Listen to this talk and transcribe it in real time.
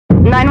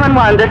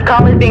911, this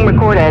call is being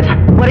recorded.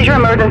 What is your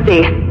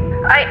emergency?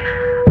 I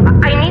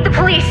need the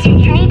police.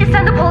 You need to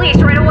send the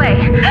police right away.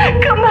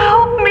 Come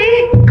help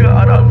me.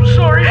 God, I'm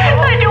sorry, Mom.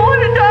 I don't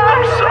want to die.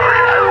 I'm sorry.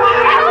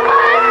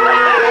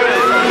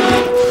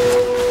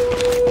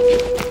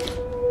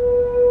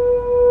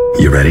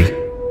 You ready?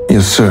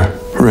 Yes, sir.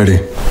 Ready.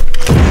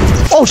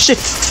 Oh shit!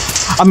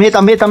 I'm hit.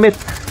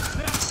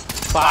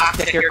 Fuck,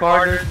 check your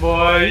corners,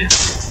 boy.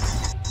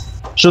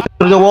 Shoot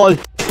through the wall.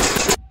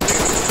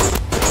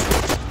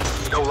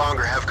 No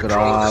longer have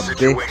control of the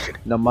Grabe. situation.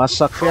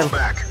 Namasak Fall yan.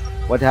 back.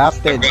 What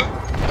happened?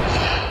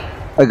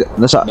 Ay,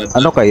 nasa,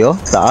 ano kayo?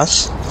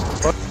 Taas?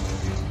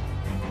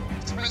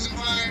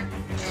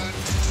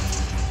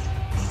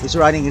 He's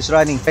running.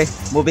 Okay,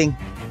 moving.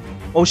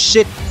 Oh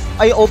shit!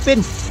 Ay,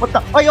 open! What the?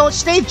 Ay, oh,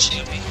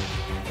 stage!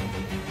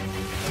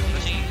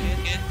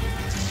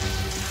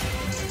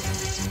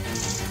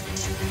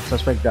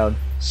 Suspect down.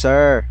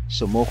 Sir,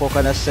 sumuko ka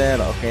na, sir,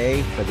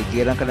 okay?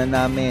 Paligiran ka na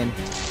namin.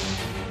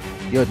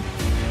 Yun.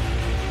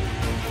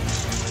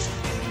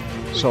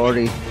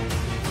 Sorry.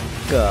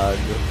 God.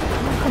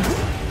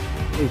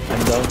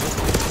 I'm down.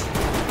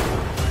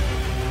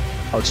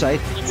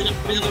 Outside.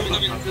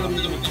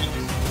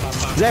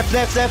 Left.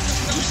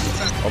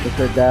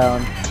 Officer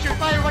down.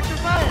 Watch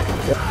your fire.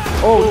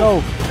 Oh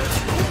no.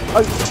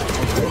 Ay.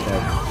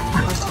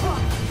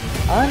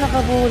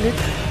 Nakabulit.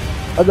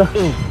 Ano?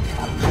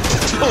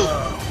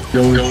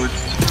 Go.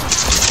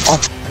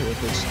 Off.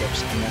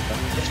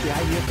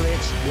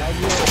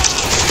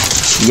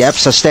 Yep,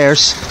 sa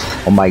stairs.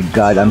 Oh my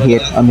god, I'm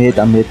hit.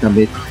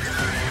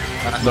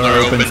 Door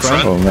open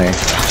front. Oh man.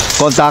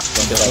 Contact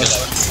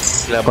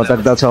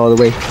that's all the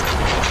way.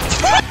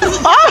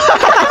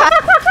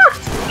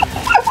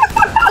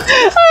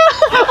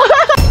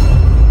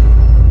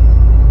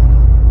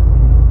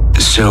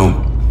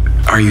 So,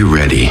 are you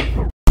ready?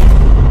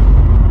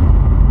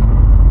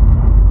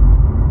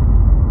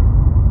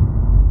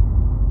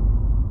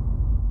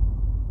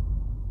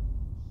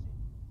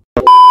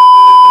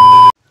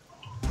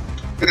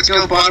 Let's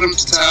go bottom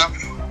to top.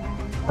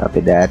 Copy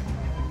that.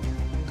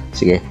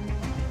 Sige.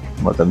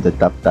 Bottom to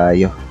top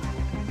tayo.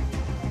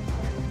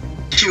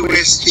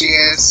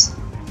 QSGS.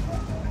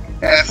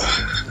 F.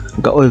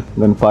 Gaol,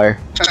 gunfire.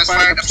 Shots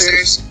fired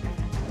upstairs.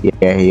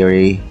 Yeah, he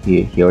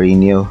already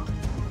knew.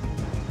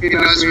 He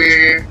knows we're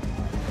here.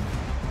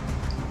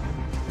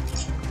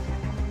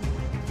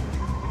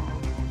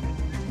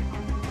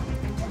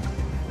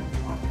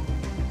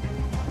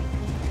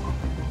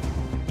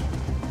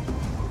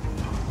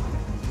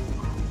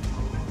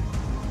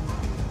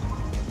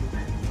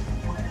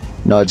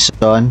 Nods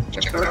on.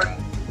 Check door.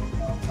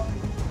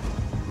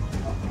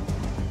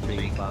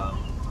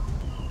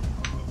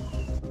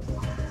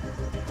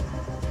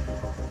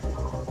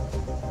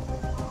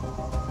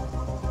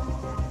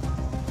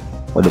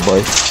 Oh, the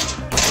boy.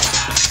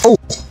 Oh!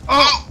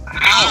 Oh!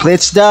 Ow!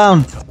 Let's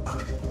down!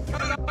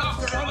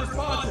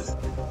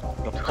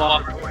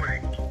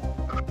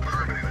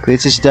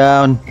 Chris is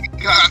down.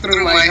 Got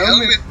through my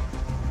helmet.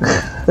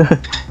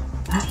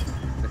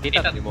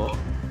 Nakita mo?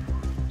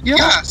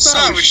 Yeah, so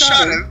we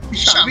shot him. He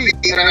shot me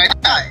and I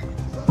died.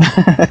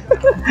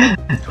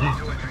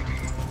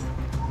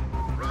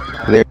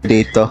 Clear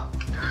dito.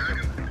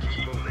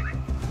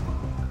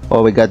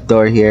 Oh, we got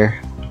door here.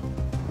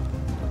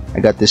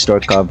 I got this door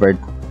covered.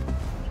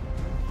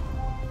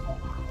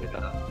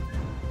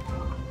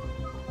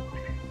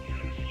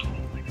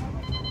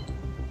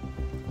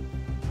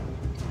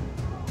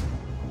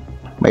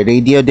 May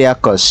radio de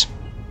akos.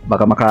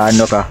 Baka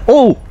makaano ka.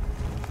 Oh!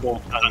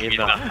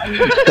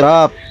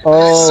 Trap!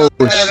 Oh!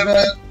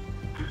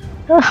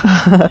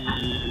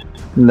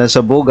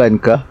 Nasabugan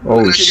ka?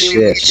 Oh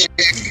shit.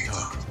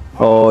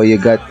 Oh, you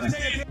got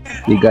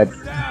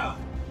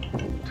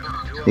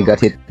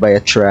hit by a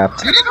trap.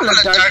 Hindi mo lang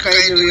dark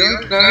kayo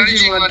yun. Narinig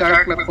yung mga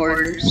dark na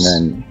corners.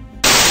 Nan.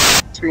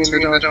 Screen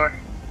the door.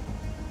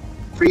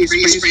 Freeze.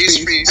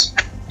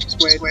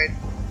 Just wait.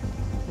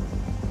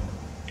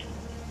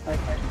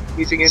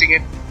 Using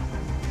it.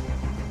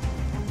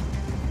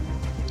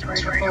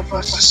 Right above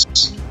us.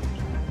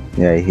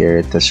 Yeah, I hear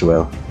it as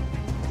well.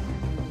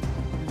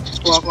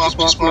 Just walk,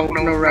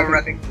 no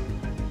running.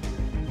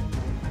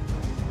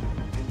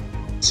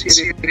 See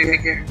it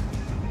here.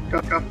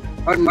 Go.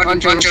 On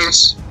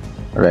Jones.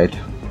 Alright,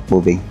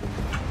 moving.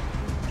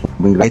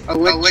 Moving right. I'll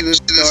wait to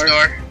this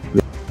door.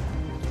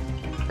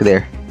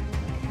 Clear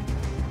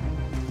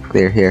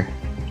here.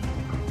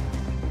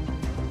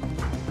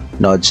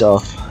 Nods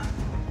off.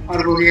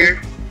 Audible here.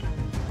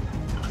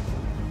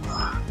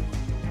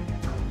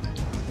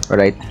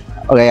 Alright.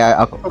 Okay,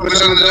 ako. Open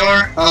the door.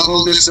 I'll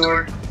hold this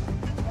door.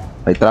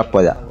 May trap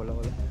wala.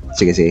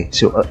 Sige.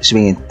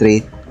 Swinging.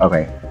 3.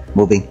 Okay.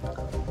 Moving.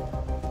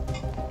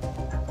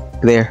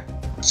 Clear.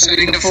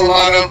 Setting the full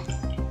auto.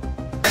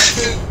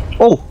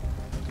 Oh!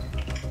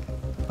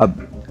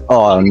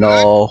 Oh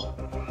no.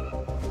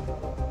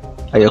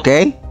 Are you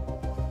okay?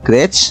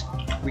 Glitch?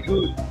 We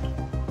good.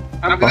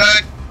 I'm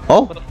good.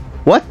 Oh?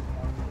 What?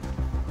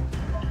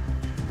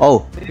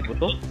 Oh.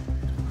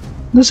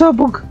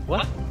 Nasabog.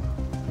 What?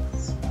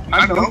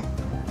 I know.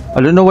 I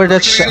don't know where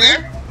that's.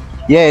 Clear?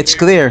 Yeah, it's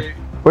clear.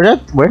 Where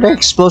the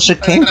explosion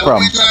came from?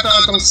 We dropped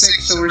out on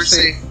 6, so we're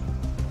safe.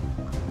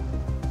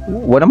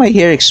 What am I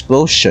hearing?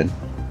 Explosion.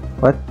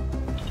 What?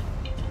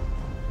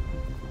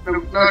 No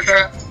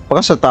trap.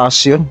 Baka sa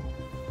taas yun.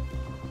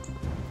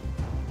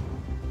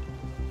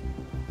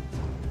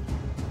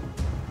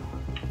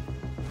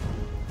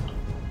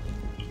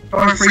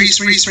 Or freeze.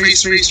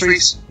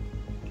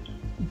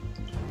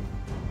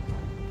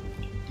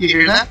 You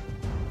hear that?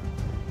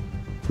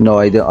 No,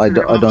 I don't.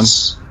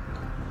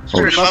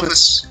 Sure, above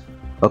us.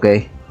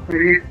 Okay.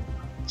 Right here.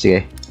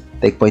 Sige.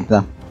 Take point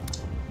na.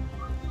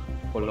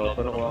 Full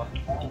auto na ko.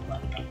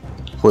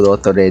 Full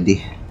auto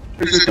ready.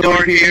 There's a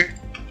door here.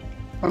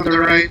 On the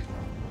right.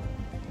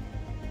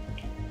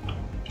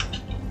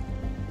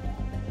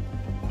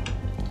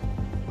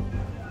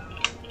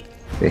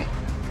 Okay.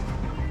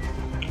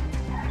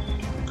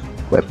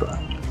 Weapon.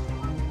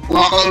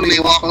 Walk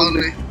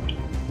only.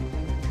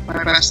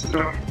 Bypass the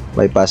door.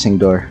 Bypassing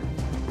door.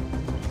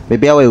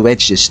 Maybe I will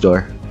wedge this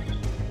door.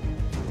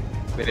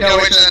 Yeah,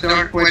 wedge that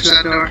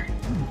door.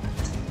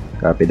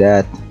 Copy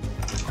that.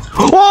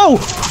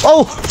 Whoa!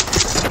 Oh!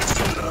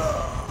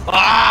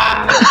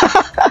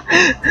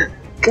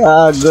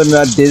 Gago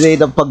na,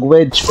 delay ng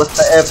pag-wedge. What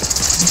the F?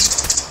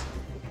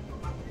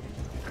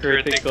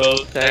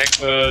 Critical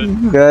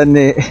second.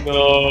 Gani.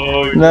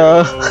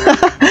 No.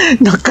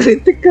 No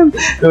critical.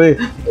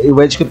 Wait,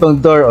 i-wedge ko tong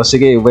door. O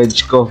sige,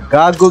 i-wedge ko.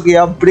 Gago,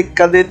 i-abrik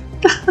ka din.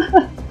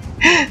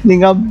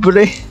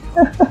 Ning-abrik.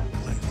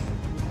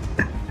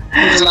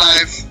 Who's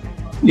alive?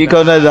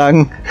 Ikaw na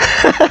lang.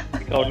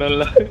 Ikaw na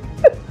lang.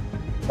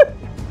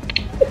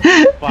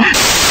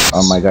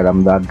 Oh my god,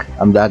 I'm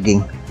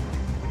lagging.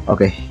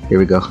 Okay, here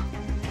we go.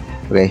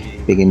 Okay,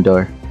 picking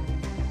door.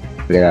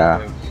 We're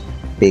gonna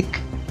pick.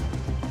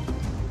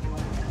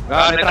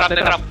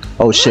 Trap.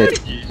 Oh shit.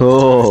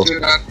 Oh,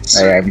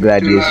 I'm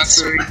glad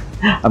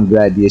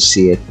you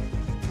see it.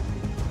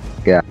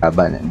 Kaya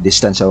ba,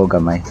 distance ako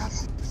gamay.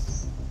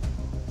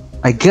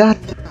 I got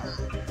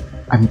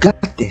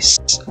this.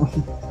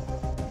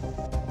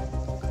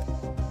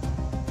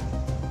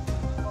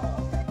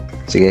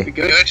 Sige,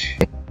 Good.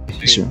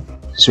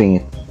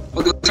 swing it.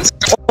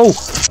 Oh!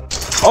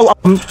 Oh,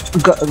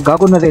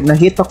 gago na rin.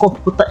 Nahit ako.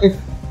 Puta eh.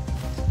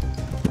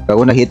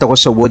 Gago, nahit ako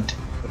sa wood.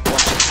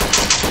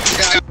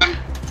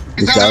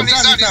 He's down.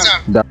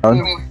 Down.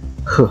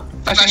 Huh.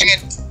 Flashing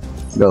it.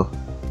 Go.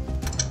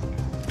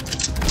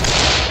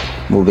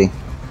 Moving.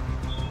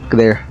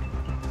 Clear.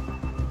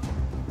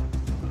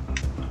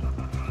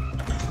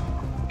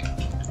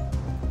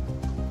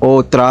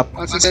 Oh, trap.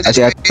 I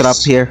see a trap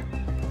here.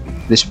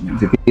 This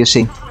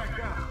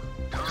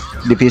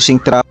diffusing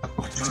trap.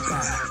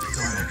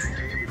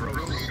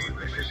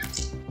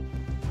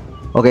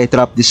 Okay,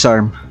 trap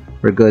disarm.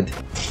 We're good.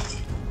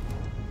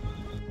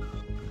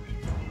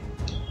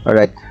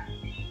 Alright.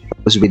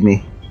 Who's with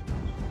me?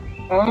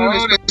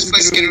 Oh, this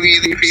place can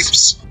really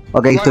creeps.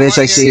 Okay, Chris,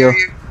 I see you.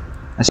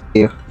 I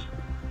see you.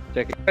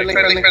 Check it.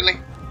 Friendly.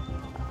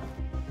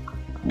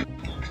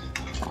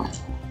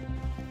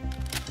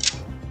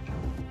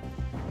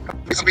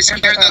 Be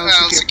secure,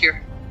 secure.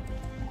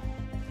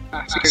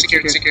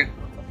 Secure.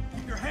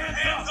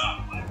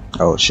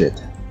 Oh shit.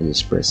 I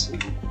just pressed.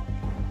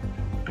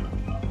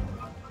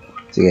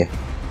 Sige.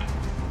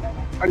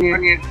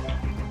 Onion.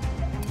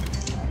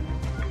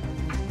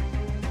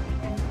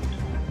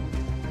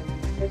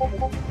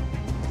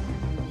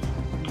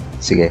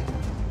 Sige.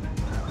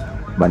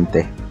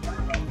 Bante.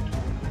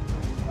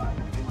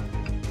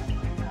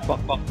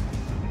 Fuck.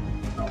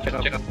 Check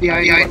out.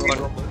 Yeah.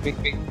 Big.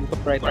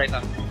 Right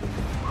now.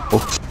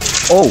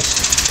 Oh!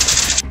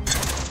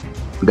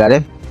 You got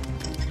him?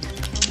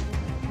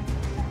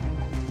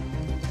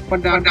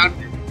 One down. Check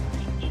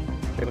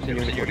out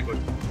yung likod.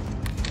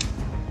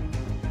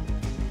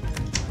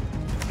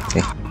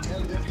 Okay.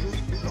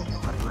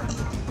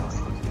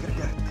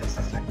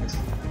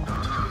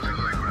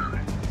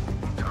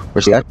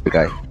 Where's the other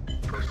guy?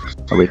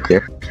 Are we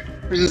clear?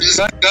 There's this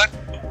gun.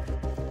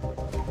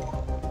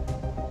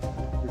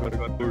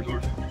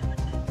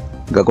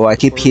 Gago, I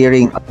keep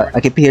hearing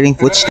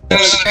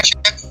footsteps.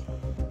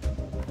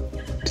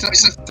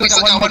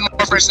 One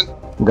more person.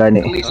 Gani.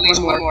 At least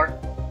one more.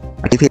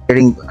 I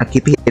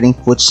keep hearing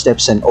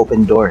footsteps and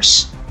open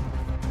doors.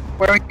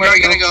 Where are we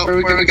gonna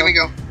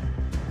go?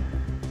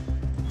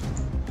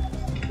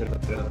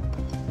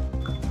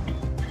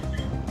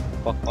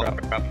 Fuck.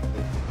 Trap.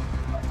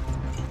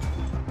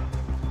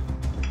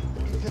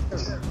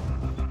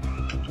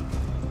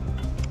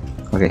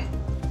 Okay.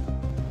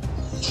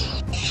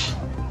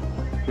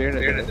 Clear na.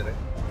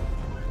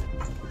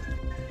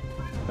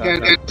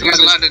 Yeah, guys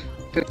landed.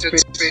 Good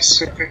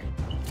space. Okay.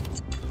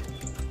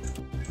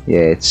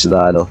 Yeah, it's a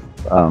lot of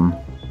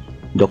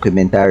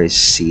documentary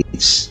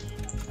seats.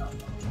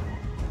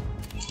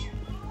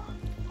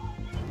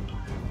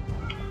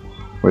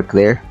 We're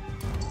clear.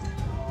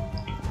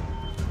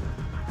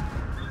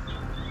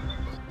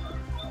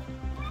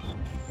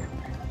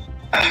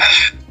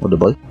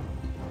 Audible.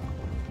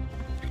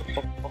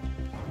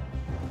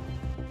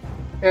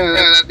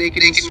 Yeah, they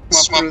can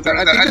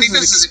I think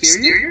this is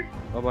exterior.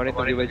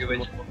 Monitor device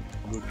mo.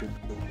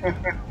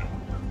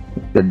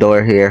 The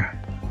door here.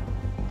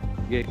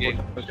 Okay.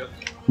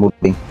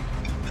 Moving.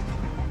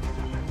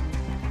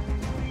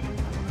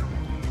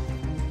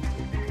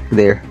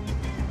 There.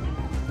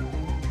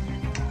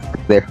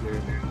 There.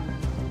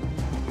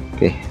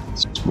 Okay,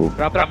 let's move.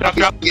 Drop.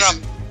 Yes.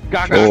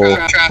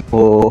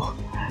 Oh.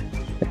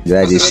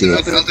 Glad you see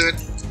it. I'll do it.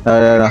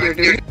 No. You're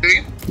doing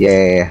it?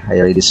 Yeah, I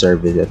already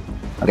served it.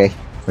 Okay,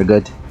 we're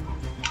good.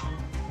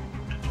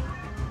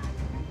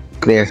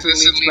 Clear.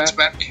 This leads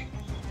back.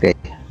 Okay,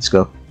 let's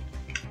go.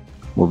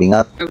 Moving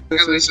up.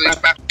 This leads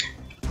back.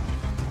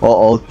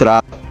 Oh,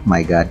 trap.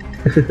 My god.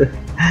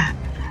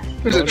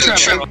 There's a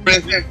trap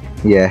right there.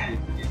 Yeah.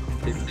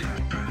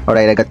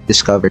 Alright, I got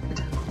discovered.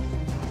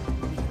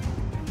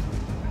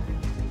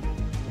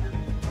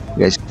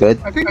 You guys good?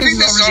 I think this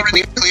is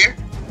already clear.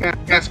 Yeah,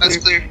 that's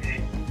clear.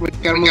 We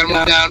gotta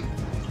move down.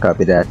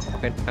 Copy that.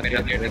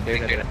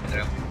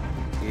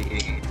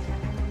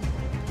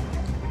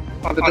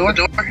 On the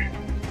door.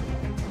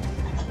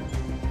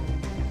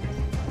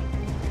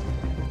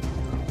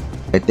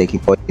 Right, taking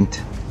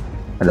point.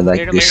 I don't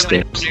like this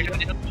step.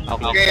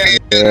 Okay.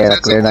 Yeah,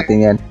 clear natin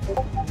yan.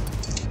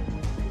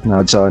 Now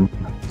it's on.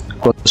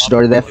 Close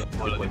door left.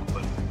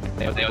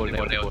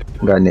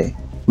 Gani.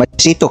 May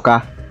sito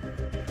ka?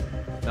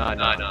 No.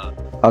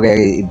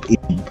 Okay,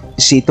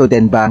 sito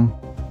then bang.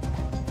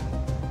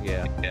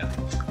 Yeah.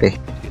 Okay.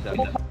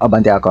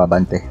 Abante ako,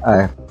 abante.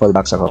 Fall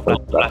back ako,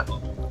 fall back.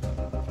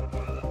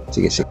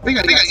 Sige. I think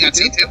I got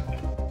C2.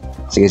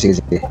 Sige.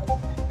 Wait.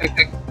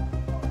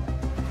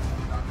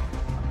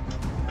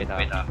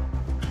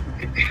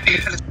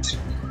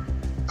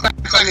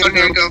 Climb on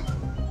here, go.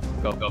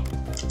 Go.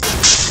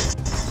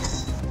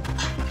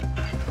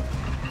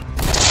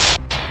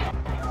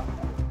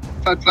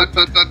 Flood.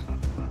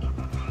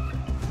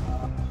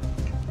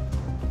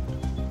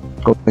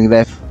 Going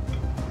left.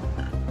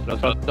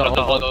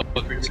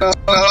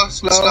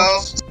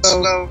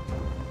 Slow.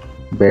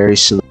 Very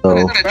slow.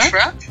 Is that a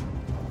trap?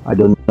 I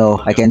don't know.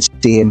 I can't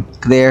see him.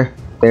 Clear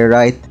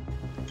right.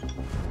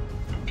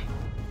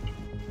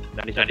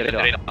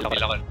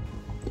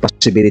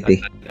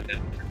 Possibility.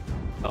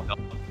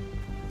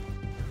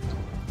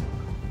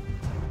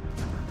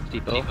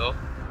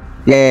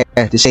 Yeah,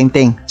 the same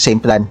thing. Same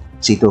plan.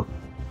 C2.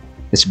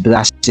 Let's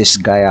blast this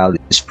guy out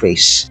of his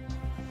face.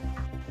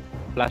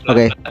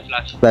 Okay.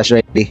 Flash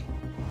ready.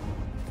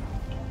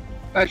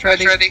 Flash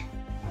ready.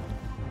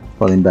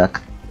 Falling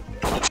back.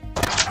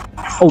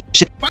 Oh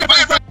shit. Fire.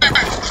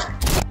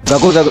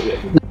 Gago.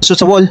 Shoot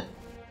sa wall.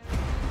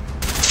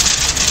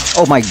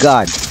 Oh my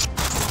god.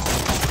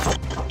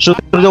 Shoot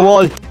through the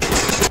wall.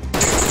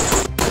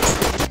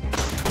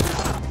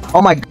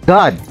 Oh my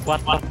god.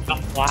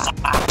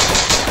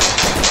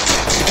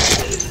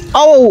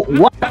 Oh,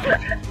 what?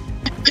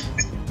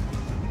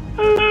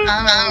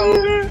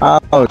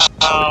 Ouch.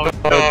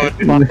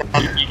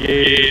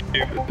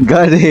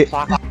 Got it.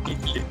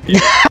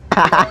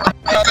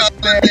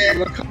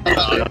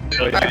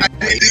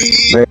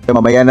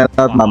 Mamaya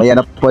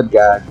na pod,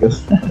 gago.